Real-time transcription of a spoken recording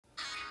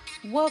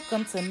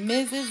Welcome to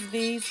Mrs.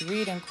 V's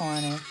Reading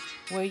Corner,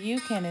 where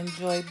you can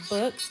enjoy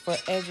books for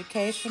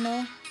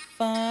educational,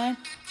 fun,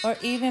 or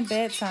even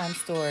bedtime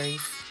stories.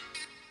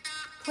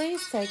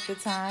 Please take the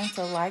time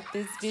to like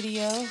this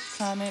video,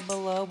 comment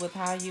below with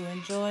how you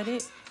enjoyed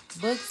it,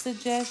 book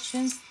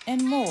suggestions,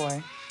 and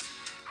more.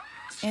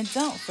 And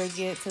don't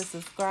forget to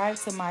subscribe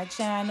to my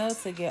channel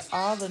to get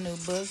all the new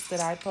books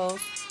that I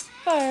post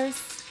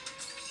first.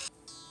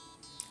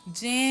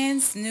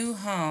 Jan's New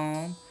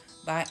Home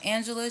by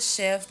Angela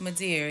Chef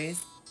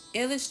Medearis,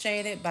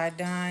 illustrated by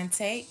Don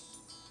Tate.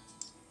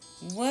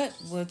 What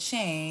will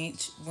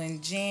change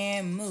when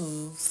Jan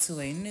moves to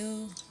a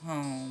new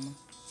home?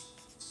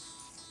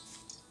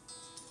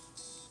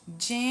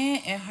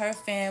 Jan and her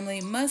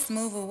family must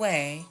move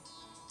away.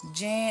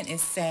 Jan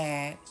is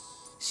sad.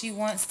 She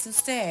wants to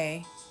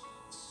stay.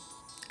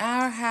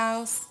 Our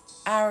house,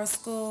 our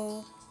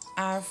school,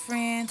 our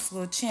friends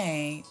will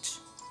change.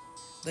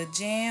 But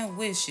Jan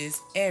wishes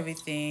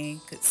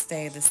everything could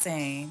stay the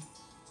same.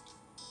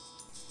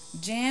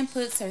 Jan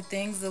puts her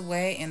things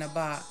away in a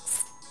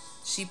box.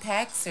 She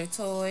packs her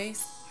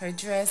toys, her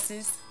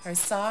dresses, her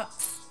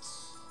socks.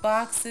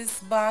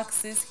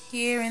 Boxes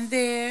here and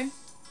there.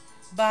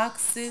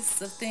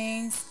 Boxes of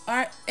things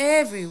are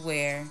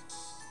everywhere.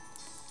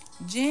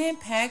 Jan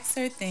packs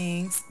her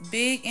things,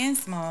 big and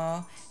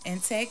small,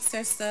 and takes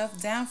her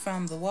stuff down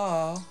from the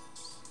wall.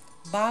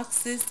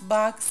 Boxes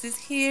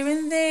here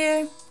and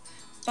there.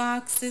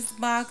 Boxes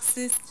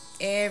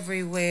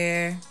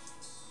everywhere.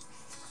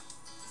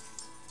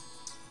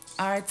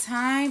 Our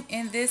time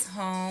in this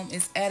home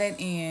is at an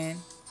end.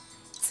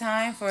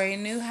 Time for a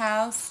new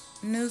house,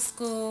 new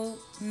school,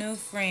 new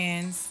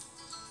friends.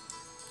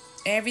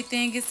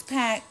 Everything is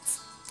packed.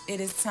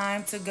 It is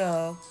time to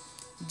go.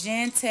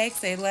 Jen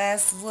takes a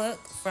last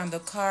look from the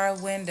car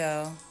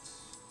window.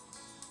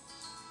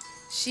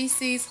 She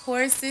sees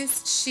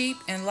horses, sheep,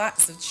 and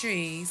lots of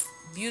trees,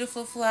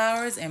 beautiful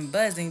flowers, and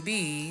buzzing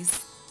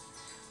bees.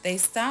 They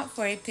stop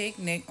for a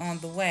picnic on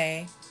the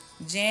way.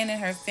 Jan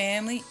and her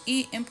family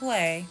eat and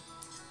play.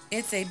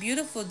 It's a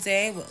beautiful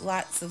day with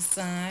lots of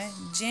sun.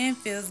 Jan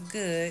feels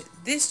good.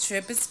 This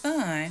trip is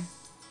fun.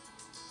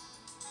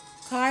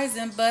 Cars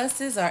and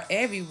buses are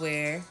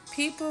everywhere.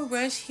 People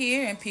rush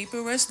here and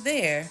people rush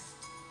there.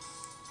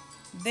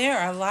 There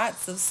are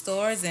lots of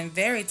stores and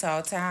very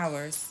tall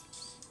towers.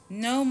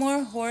 No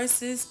more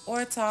horses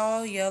or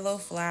tall yellow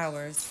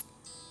flowers.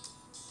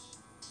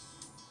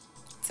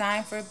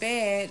 Time for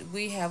bed.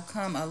 We have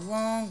come a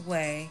long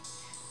way.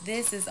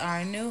 This is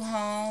our new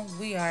home.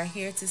 We are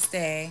here to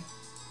stay.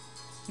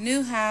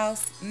 New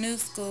house, new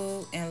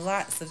school, and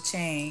lots of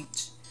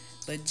change.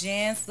 But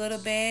Jan's little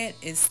bed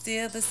is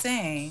still the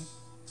same.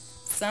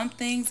 Some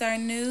things are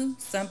new,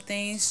 some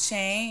things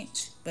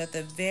change, but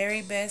the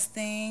very best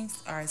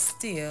things are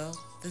still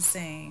the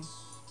same.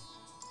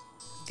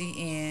 The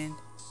end.